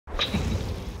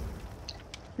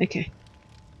Okay.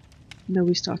 Now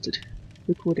we started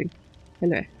recording.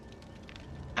 Hello.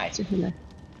 Hi. Say hello.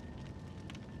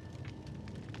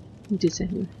 You did say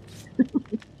hello.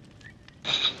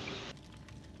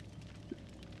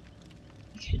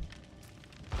 Okay.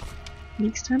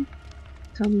 Next time,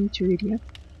 tell me to ready up,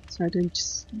 so I don't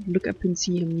just look up and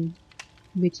see I'm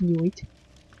making you wait.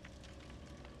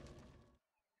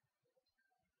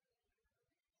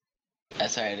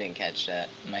 Sorry, I didn't catch that.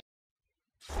 My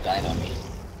died on me.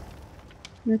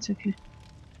 That's okay.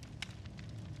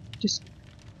 Just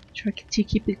try to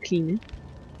keep it clean, eh?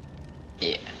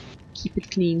 Yeah. Keep it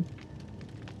clean.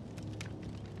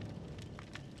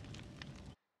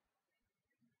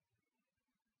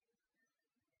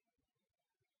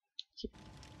 Okay.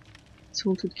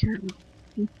 Salted caramel.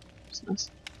 It's nice.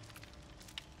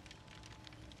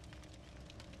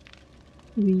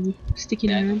 Are we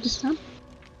sticking around this time?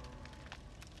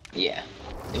 Yeah.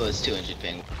 It was 200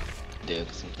 ping. Do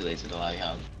because I'm too lazy to lobby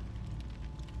hub.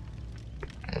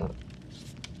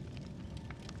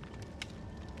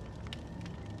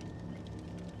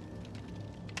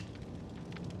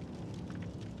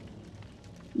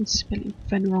 I'm spelling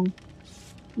fun wrong.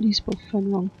 You spell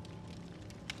fun wrong.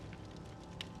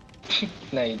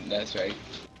 No, that's right.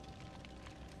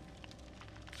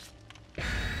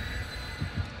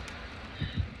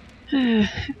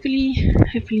 Hopefully,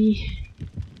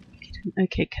 get an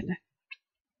okay color.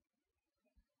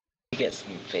 We get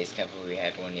some face cover. We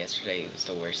had one yesterday. It was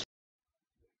the worst.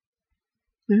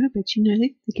 No, but you know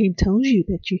the game tells you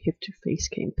that you have to face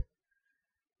camp.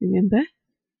 Remember?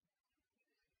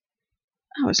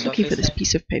 I was looking for this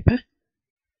piece of paper.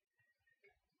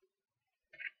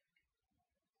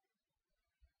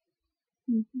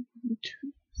 Mm-hmm.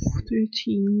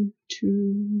 13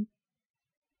 to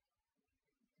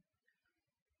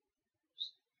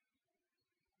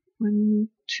 1,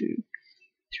 2,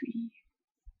 3.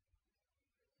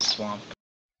 Swamp.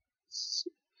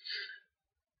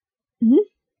 Mm-hmm.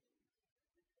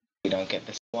 We don't get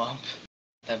the swamp.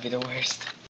 That'd be the worst.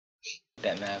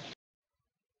 That map.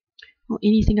 Well,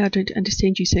 anything I don't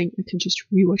understand you saying, I can just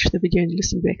rewatch the video and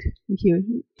listen back and hear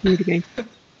it again.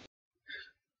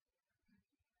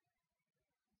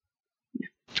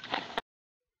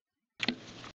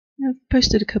 I've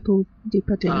posted a couple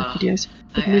Deepa Demo videos,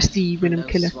 but mostly when I'm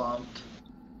killer. Swamp.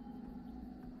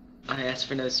 I asked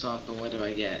for no swamp, and what do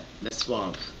I get? The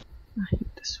swamp. I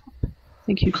hate the swamp.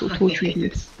 Thank you for torturing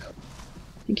me.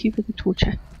 Thank you for the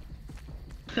torture.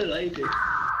 I like it.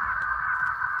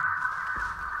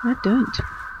 I don't.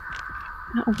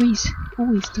 I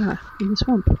always die in the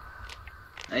swamp.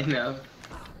 I know.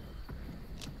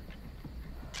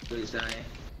 Please die.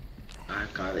 Oh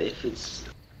god, if it's...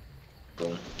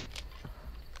 Boom.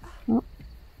 Well,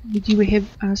 did you have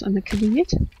eyes on the killer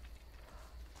yet?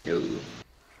 No.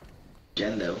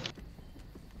 Jen though.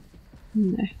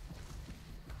 No.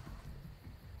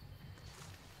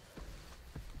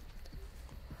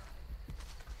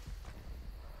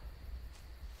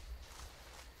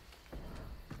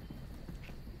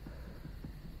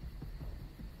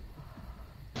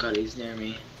 God, he's near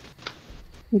me.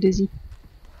 What is he?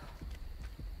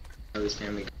 Oh, he's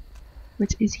near me.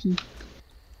 What is he?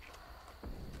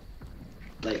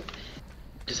 Like,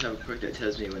 just have a perk that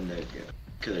tells me when the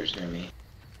killer's near me.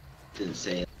 Didn't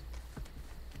say it.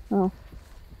 Oh.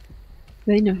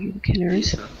 They know who the killer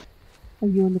is. So. Are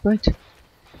you on the boat?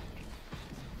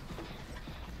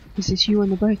 Is this you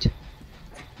on the boat?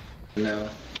 No.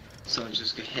 Someone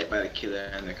just got hit by the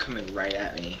killer and they're coming right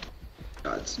at me.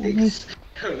 God I know. speaks.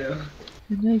 Oh no.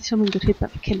 I know someone got hit by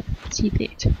the killer. I see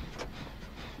that.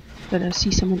 But I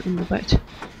see someone on the boat.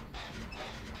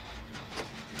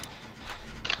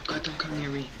 God, don't come near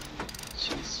me.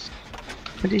 Jeez.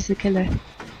 What is the killer? No,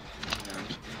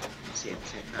 see at the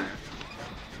same time.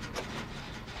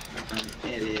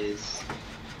 It is...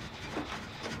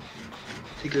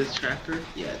 I think it was Trapper?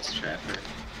 Yeah, it's Trapper.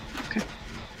 Okay.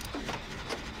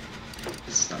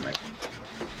 This is not my...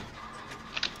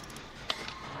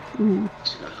 Ooh.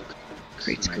 Just got hooked.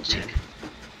 Great skill check.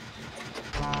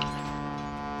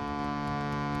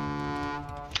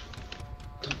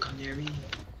 Don't come near me.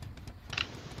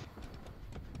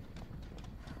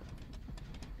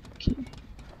 Okay.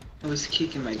 I was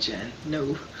kicking my gen.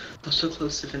 No. I was so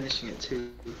close to finishing it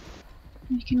too.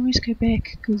 You can always go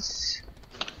back, because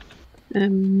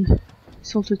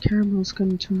salted caramel's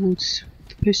gone towards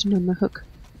the person on the hook.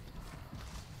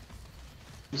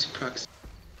 He's proxy.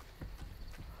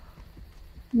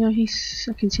 No, I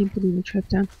can see him putting the trap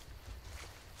down.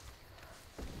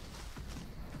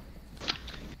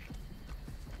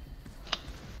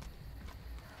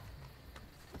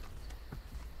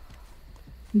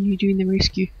 Are you doing the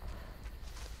rescue?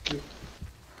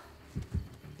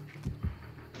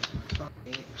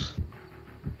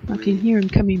 can hear him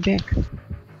coming back.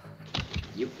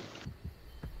 Yep.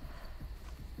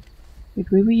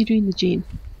 Wait, where were you doing the gen?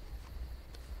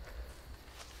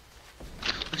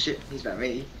 Oh shit, he's not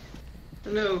me.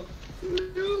 No.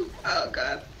 No. Oh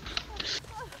god.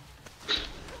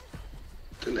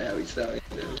 Don't know how he's not me.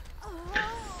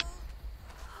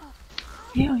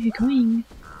 Where are you going?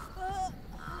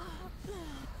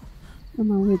 Oh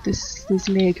my word, this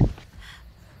leg.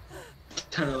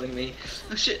 Tunneling me.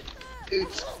 Oh shit.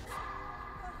 Oops.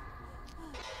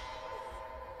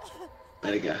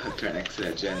 Better get hooked right next to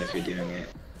that gen if you're doing it.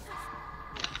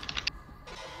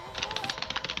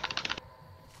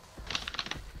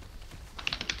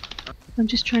 I'm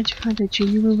just trying to find that gen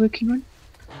you were working on.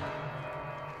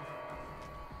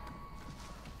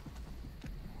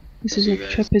 This is You a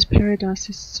guys. trapper's paradise.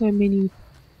 There's so many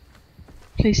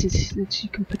places that you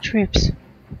can put traps.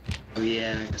 Oh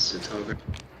yeah, I guess it's over.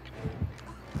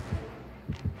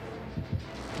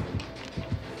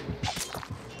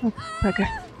 Oh, bugger.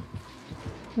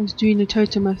 I was doing a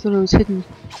totem, I thought I was hidden.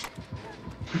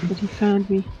 But he found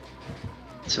me.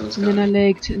 Someone's And got then I me.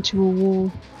 lagged into a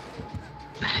wall.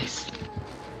 Nice.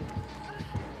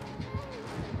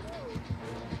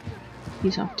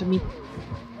 He's after me.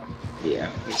 Yeah,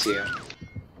 me too.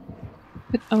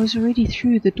 But I was already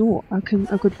through the door. I've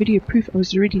got video proof I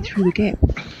was already through the gap.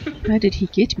 How did he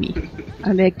get me?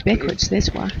 I lagged backwards, that's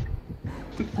why.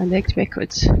 I lagged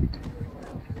backwards.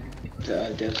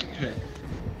 Definitely gonna.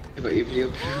 About your video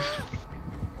proof.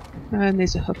 And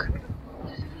there's a hook.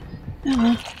 Oh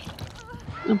well.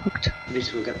 I'm hooked. At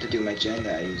least we got to do my gen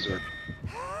that I use work.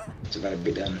 It's about to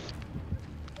be done.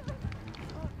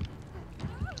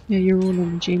 Yeah, you're all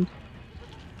on the gen.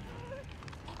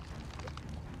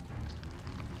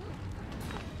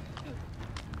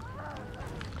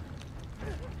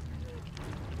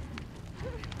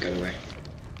 Got away.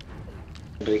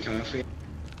 Anybody coming for you?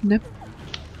 Nope.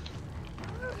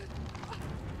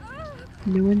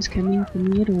 No one's coming for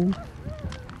me at all.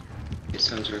 It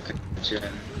sounds working.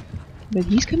 Gen. But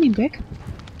he's coming back.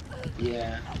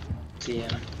 Yeah. See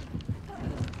him.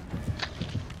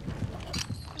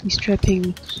 He's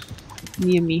trapping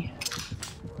near me.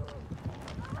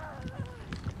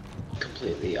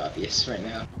 Completely obvious right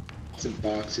now. Some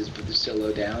boxes, but they're still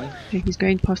low down. Okay, he's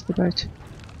going past the boat.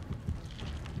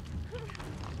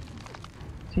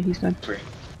 Okay, he's gone. Free.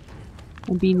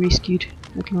 I'm being rescued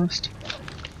at last.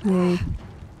 Yay.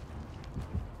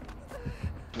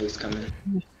 Who's coming?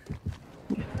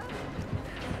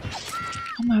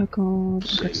 Oh my god,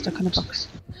 I got stuck on a box.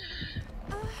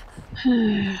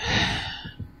 I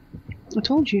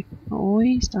told you, I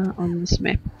always start on this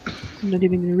map. I'm not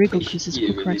even gonna wriggle because it's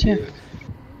You book right really here. do.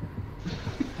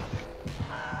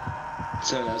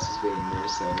 Someone else is waiting there,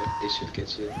 so they should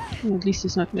get you. Well, at least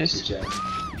it's not There's nurse. your gen.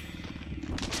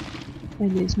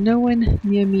 And there's no one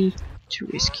near me to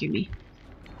rescue me.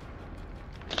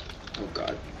 Oh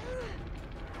god.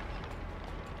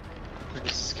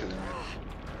 This is killing me.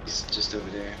 He's just over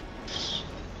there.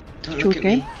 Don't Short look at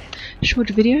game. me. Short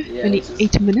video, Yeah, only this is-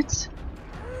 8 minutes.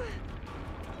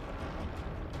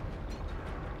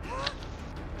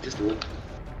 Just look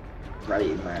right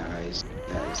in my eyes.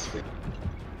 That is scary.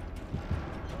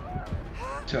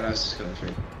 Someone else is coming for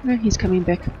you. No, he's coming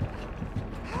back.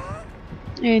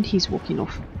 And he's walking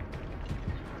off.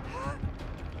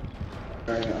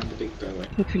 Right on the big doorway.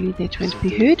 Hopefully that won't Some be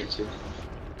dude heard. gets you.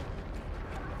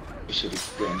 You should be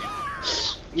getting you.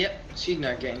 Yep, she's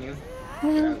not getting you.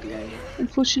 Well, I'll be getting you.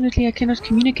 unfortunately I cannot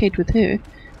communicate with her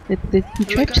that he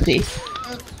trapped there.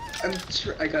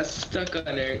 Oh, I got stuck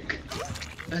on her.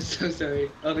 I'm so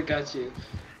sorry. Oh, I got you.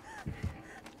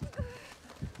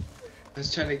 I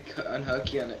was trying to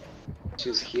unhook you on it. She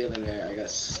was healing her. I got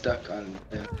stuck on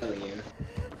them killing you.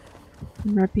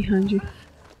 I'm right behind you.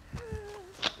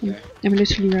 Yeah. I'm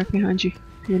literally right behind you.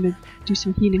 If you wanna do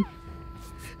some healing.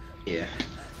 Yeah.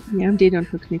 Yeah, I'm dead on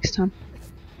hook next time.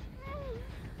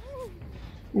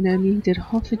 And I only did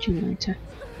half a generator.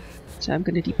 So I'm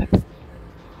gonna deep up.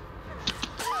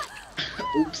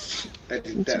 Oops. I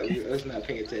okay. was not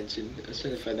paying attention. I was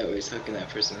trying to find out where he's hooking that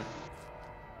person.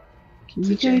 Can It's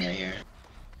you a gen go? right here.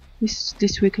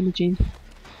 This work on the gen.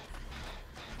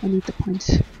 I need the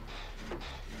points.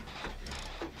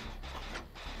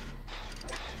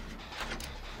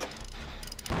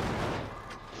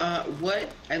 What?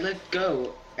 I let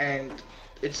go and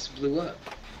it just blew up.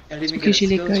 I didn't It's even because get you a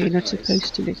let go, skill you're not check noise.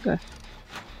 supposed to let go.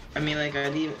 I mean, like, I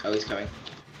didn't even. Oh, he's coming.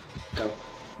 Go.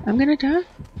 I'm gonna die.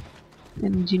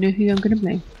 And you know who I'm gonna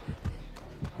blame.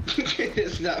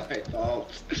 It's not my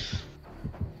fault.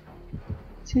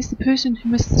 Says the person who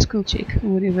missed the skill check or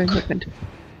whatever happened.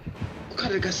 Oh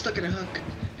god, I got stuck in a hook.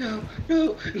 No,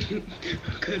 no.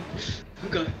 Oh god. Oh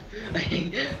god.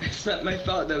 It's not my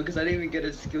fault though, because I didn't even get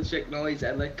a skill check noise.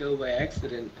 I let go by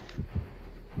accident.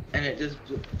 And it just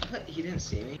blew. What? He didn't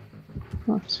see me?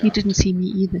 Well, he didn't see me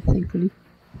either, thankfully.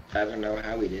 I don't know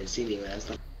how he didn't see me last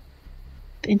time.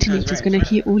 The internet is gonna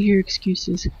hear all your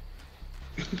excuses.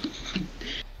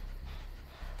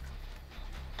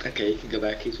 Okay, you can go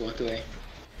back. He's walked away.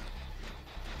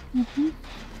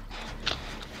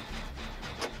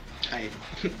 Hi.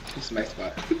 This is my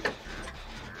spot.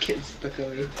 Get stuck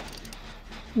on me.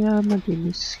 Yeah, my game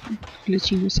was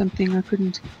glitching or something. I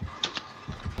couldn't.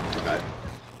 Oh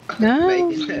god. No.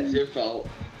 Mate, that's your fault.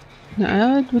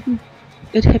 No, it wouldn't.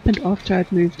 It happened after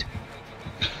I'd moved.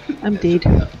 I'm dead.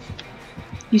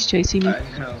 He's chasing me.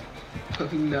 No. Oh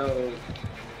no.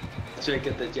 Should I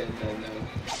get the gen done?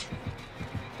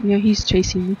 No. Yeah, he's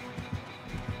chasing me.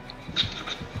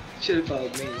 Should have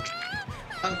followed me.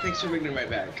 Oh, thanks for bringing him right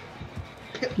back.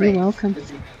 You're welcome.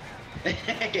 I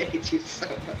hate you so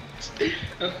much.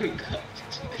 Oh my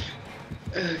gosh.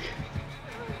 Ugh.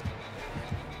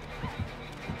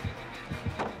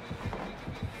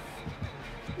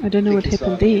 I don't know what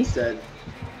happened there. Instead.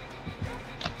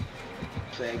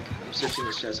 Fake. I'm searching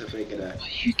the chest if I get a. Are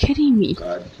you kidding me?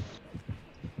 God.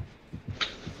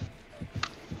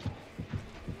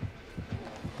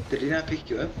 Did he not pick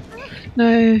you up?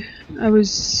 No, I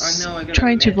was Oh, no, I got a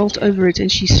trying to med vault kit. over it and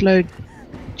she slowed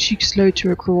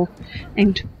to a crawl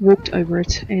and walked over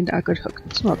it and I got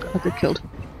hooked. So I got killed.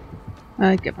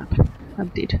 I give up. I'm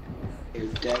dead. You're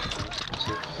dead.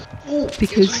 Oh,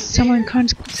 Because he's right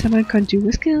someone can't do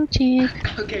a skill check.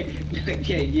 there. Okay,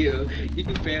 okay, you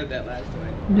failed that last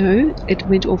one. No, it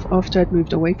went off after I'd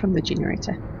moved away from the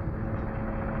generator.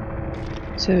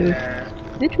 So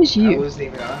Nah, that was I you. wasn't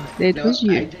even on. That No, was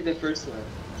you. I did the first one.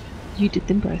 You did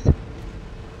them both.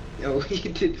 No,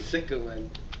 you did the second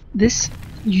one. This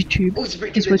YouTube Oh, it's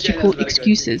breaking is the what you gen, I call was about to go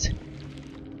excuses.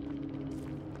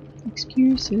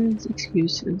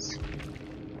 Excuses.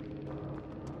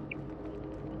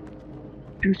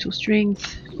 Brutal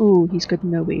strength. Oh, he's got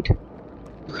no weight.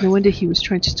 No wonder he was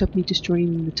trying to stop me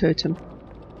destroying the totem.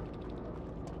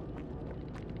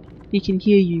 He can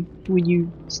hear you when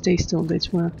you stay still,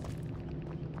 that's why.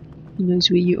 He knows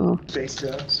where you are. Stay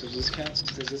still, so does this count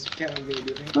as me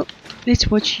moving? Oh, let's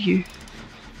watch you.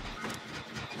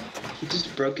 He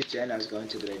just broke a gen I was going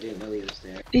to, but I didn't know he was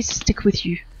there. Let's stick with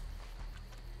you.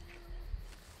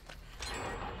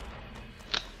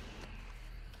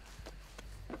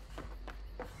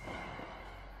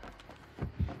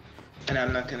 And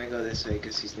I'm not gonna go this way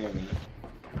because he's near me.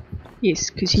 Yes,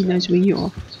 because he knows where you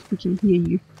are. He can hear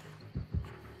you.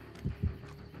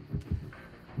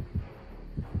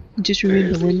 Just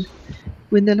remember,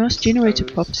 when the last generator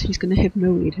pops, he's gonna have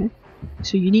no weight, huh?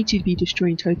 So you need to be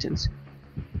destroying totems.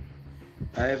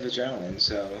 I have adrenaline,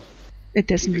 so It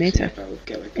doesn't matter.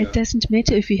 It doesn't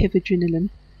matter if you have adrenaline.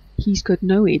 He's got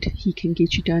no aid. He can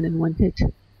get you down in one hit.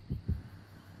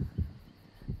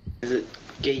 Is it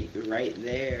gate right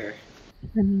there?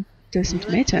 And doesn't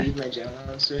Can you, like, matter. leave my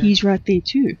adrenaline, sir? He's right there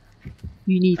too.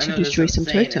 You need I to know, that's destroy what some I'm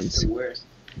saying, totems. It's the worst.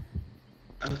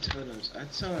 Oh, totems. I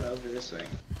saw it over this way.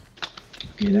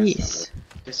 Okay, that's Yes. not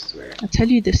where, this is where. I tell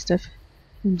you this stuff,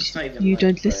 and It's not even you lit,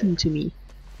 don't but- listen to me.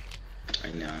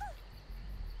 I know.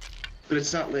 But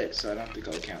it's not lit, so I don't think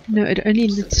I'll count. No, it only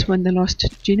lets when the last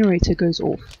generator goes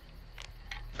off.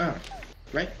 Oh,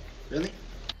 right? Really?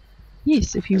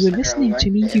 Yes, if you That's were not listening to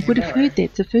me, relevant you would have anymore. heard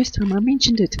that the first time I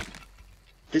mentioned it.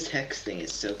 This hex thing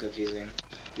is so confusing.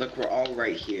 Look, we're all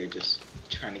right here just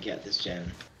trying to get this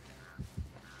gen.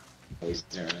 Always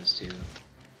zeros too.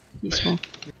 Yes, well,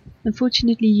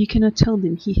 unfortunately, you cannot tell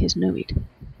them he has no aid.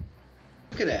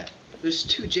 Look at that. There's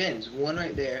two gens, one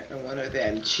right there and one right there,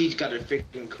 and she's got a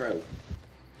freaking crow.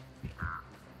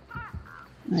 I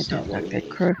It's not don't what like we that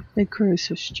need. crow. That crow is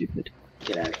so stupid.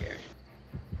 Get out of here.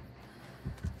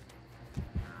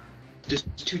 There's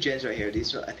two gens right here.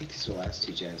 These are, I think these are the last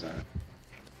two gens on it.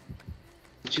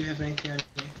 Did you have anything on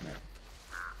you? No.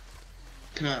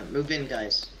 Come on, move in,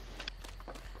 guys.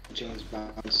 James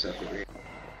Bond stuff over here.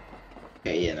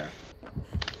 Okay, yeah, no.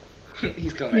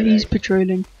 He's going right Maybe he's back.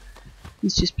 patrolling.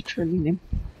 He's just patrolling them.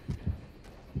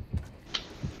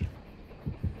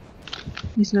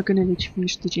 He's not gonna let you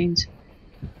finish the gens.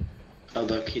 Oh,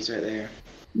 look, he's right there.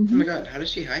 Oh my Mm-hmm. god, how did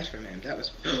she hide from him? That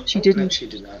was. She Oh, didn't. No, she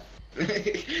did not.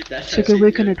 That's So how go she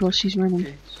work did on it while she's running.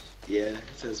 Okay. Yeah,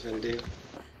 that's what I was gonna do.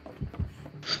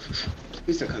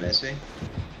 Please don't come this way.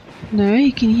 No,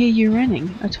 he can hear you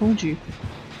running. I told you.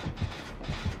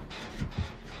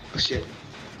 Oh shit.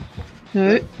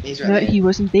 No, Look, he's right no, there. he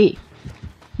wasn't there.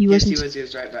 He Yes, wasn't. he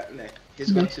was right back there. He was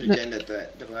No, going to the no. gen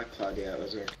that the Black Claw, yeah, it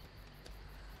was her.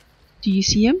 Do you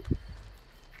see him?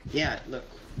 Yeah, look.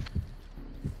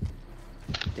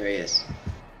 There he is.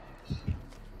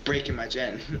 Breaking my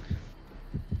gen.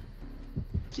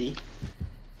 See?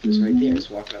 He's right there, he's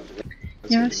walking up the way.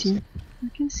 Yeah, I see him. I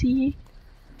can see.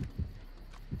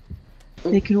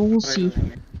 Oh, They can all right see. behind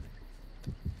me.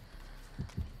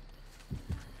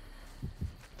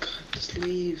 God, just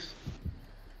leave.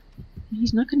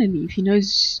 He's not gonna leave. He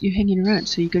knows you're hanging around,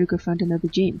 so you gotta go find another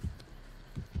gem.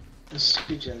 There's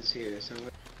 2 gens here, so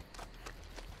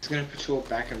he's gonna patrol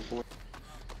back and forth.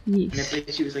 And I Yes.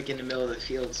 bet she was like in the middle of the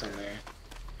field somewhere.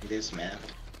 In this map.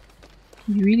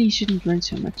 You really shouldn't run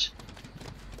so much.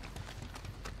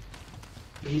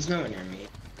 He's nowhere near me.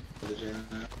 The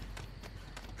gen,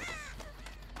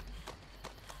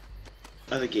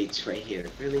 Other gates right here.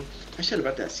 Really? I should have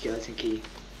brought that skeleton key.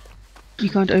 You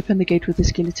can't open the gate with the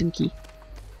skeleton key.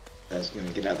 I was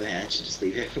gonna get out the hatch and just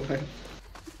leave everyone.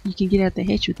 You can get out the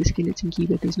hatch with the skeleton key,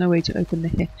 but there's no way to open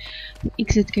the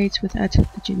exit gates without the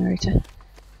generator.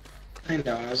 I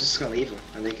know, I was just gonna leave them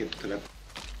and they could put up.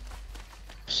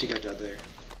 She got the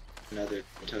another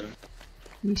totem.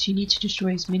 Yes, you need to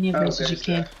destroy as many of those as you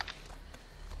can.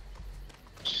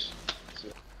 So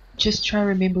Just try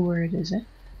remember where it is, eh?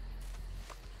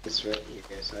 it's right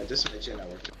here, so this is my gen I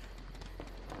worked on.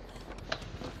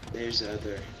 There's the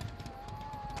other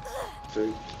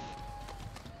food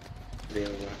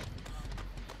available.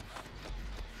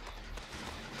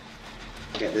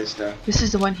 Get this though. This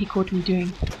is the one he caught me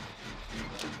doing.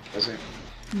 Was it?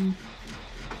 Mm.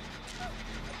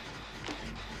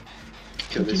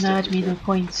 Kill He this denied stuff me the before.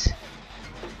 points.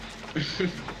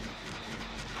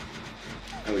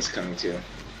 Oh, he's coming too.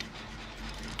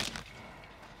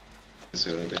 Just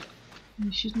a little bit.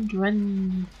 You shouldn't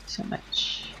run so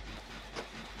much.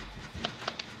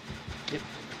 Yep.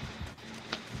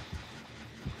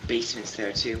 Basement's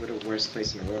there too. What a worst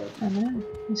place in the world. I know.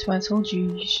 That's why I told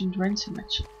you you shouldn't run so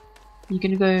much. You're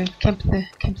gonna go camp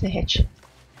the hatch.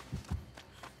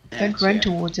 Don't Hatch, run yeah.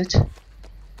 towards it.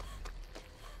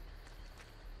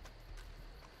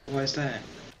 Why is that?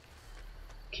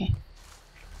 Okay.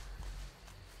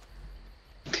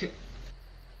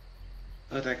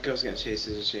 Oh, that girl's gonna chase,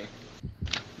 isn't she?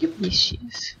 Yep. Yes, she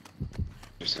is.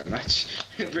 Thanks so much.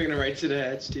 Bringing her right to the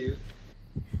hatch too.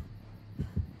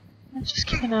 No, just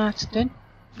keep an eye out. Don't.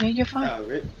 No, you're fine. Oh,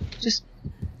 rip. Just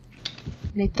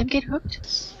let them get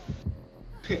hooked,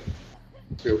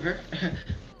 Through her?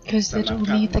 because I'm that'll not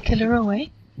lead the counting. killer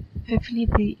away. Hopefully,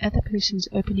 the other person's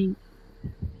opening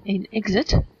an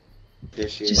exit. There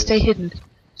she Just is. stay hidden.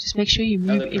 Just make sure you move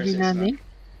Other every person's now and not. then.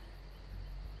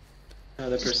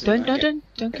 Another Just person. don't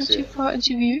go That's too it. far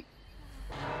into view.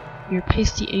 You're a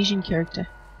pasty Asian character.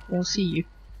 They'll see you.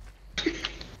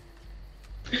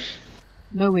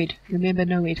 No wait. Remember,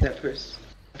 no wait. That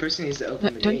person needs to No,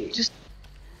 open the don't gate. just.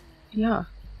 Yeah.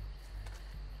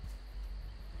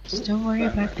 Just don't worry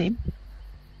Right, about right. them.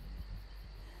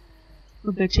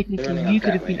 Although technically running you up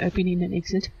could that have been way. opening an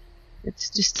exit. It's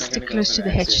just I'm stick gonna go close to open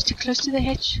the an hatch. exit. Stick close to the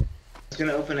hatch. He's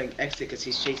gonna open an exit because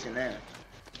he's chasing them.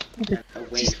 Yeah, but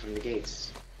Away just- from the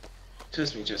gates.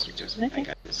 Trust me. Okay. I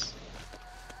got this.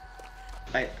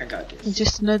 I got this. And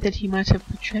just know that he might have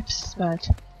put traps about.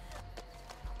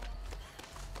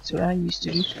 That's what I used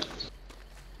to do.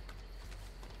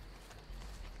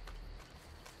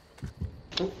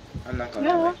 Oh, I'm not going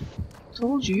Yeah. that way.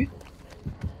 Told you.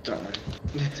 Don't run.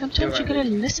 Sometimes you Don't run, gotta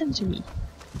listen to me.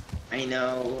 I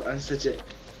know, I'm such a...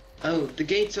 Oh, the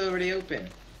gate's already open.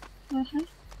 Mhm.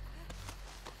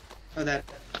 Oh, that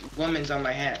woman's on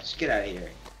my hatch. Get out of here.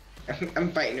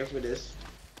 I'm fighting her for this.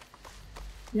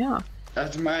 Yeah.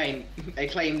 That's mine. I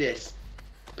claim this.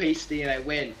 Pasty and I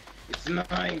win. It's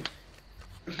mine.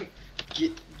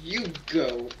 You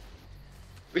go.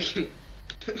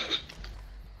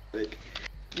 Like,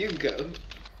 you go.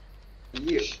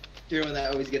 You. You're the one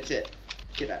that always gets hit.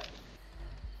 Get out.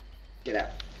 Get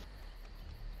out.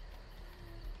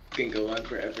 Can go on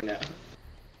forever now.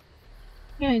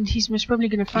 Yeah, and he's most probably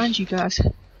gonna find you guys.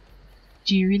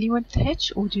 Do you really want the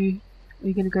hatch, or are you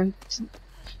gonna go?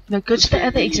 No, go to the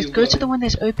other exit. Go to the one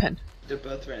that's open. They're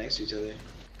both right next to each other.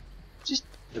 Just-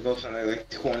 They're both on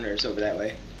like corners over that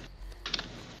way.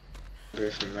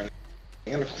 Better from running.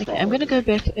 I'm gonna Okay, crawl I'm gonna over go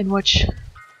back and watch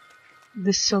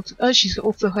this salt. Oh, she's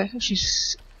off the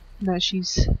she's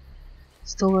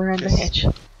still around the Yes. hatch.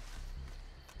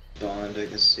 Bond, I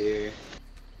can see her.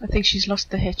 I think she's lost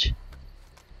the hatch.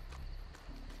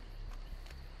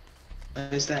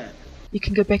 What is that? You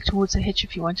can go back towards the hatch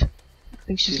if you want. I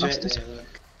think she's right lost it. there,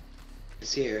 look. I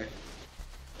see her.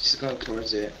 She's going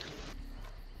towards it.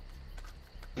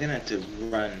 I'm gonna have to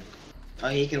run. Oh,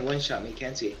 he can one-shot me,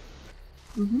 can't he?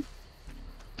 Mhm.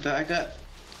 But I got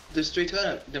There's 3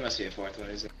 toilets. There must be a 4th one,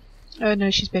 isn't there? Oh no,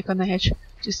 she's back on the hatch.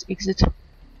 Just exit.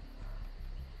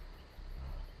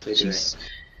 Play to it.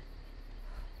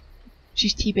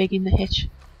 She's teabagging the hatch.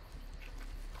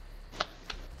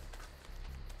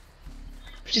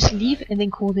 Just leave and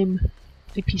then call them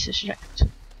a piece of shit.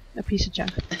 A piece of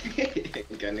junk. I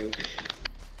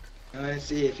wanna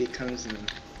see if he comes in.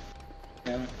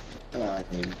 No? Come on,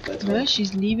 dude. Let's No, go.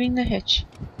 she's leaving the hatch.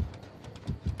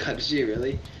 God, is she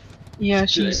really? Yeah,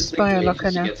 Should I she's just by a wait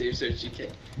locker till now. she gets here so she can...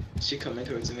 Is she coming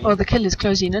towards me? Oh, the killer's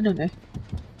closing. I don't know.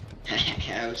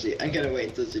 I'm gonna wait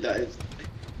until she dies.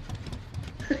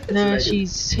 No,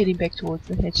 she's heading back towards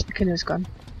the hatch. The killer's gone.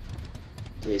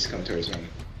 Please come towards me.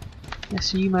 Yeah,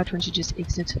 so you might want to just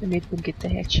exit and let them get the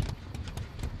hatch.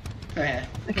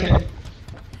 Okay.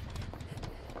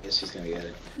 Yes, she's gonna get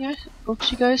it. Yeah, off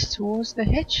she goes towards the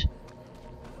hatch.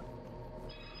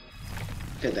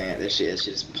 Good thing, there she is.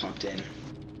 She just popped in.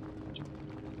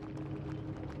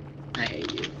 I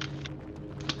hate you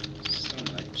so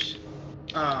much.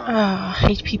 Ah, I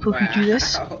hate people who do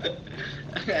this.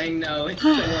 I know, it's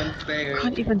so unfair.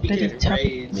 Can't even You bloody can't type a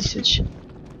rage. message.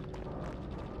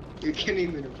 You can't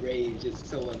even rage, it's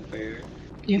so unfair.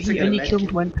 Yeah, It's he like a only med killed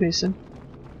kit. one person.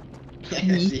 I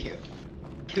Me. see you.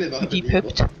 Kill about He the people.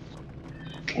 depipped.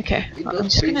 Okay, We I'm both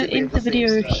just gonna basically end have the the same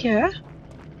video stuff. here.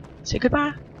 Say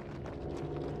goodbye.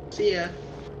 See ya.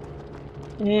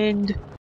 And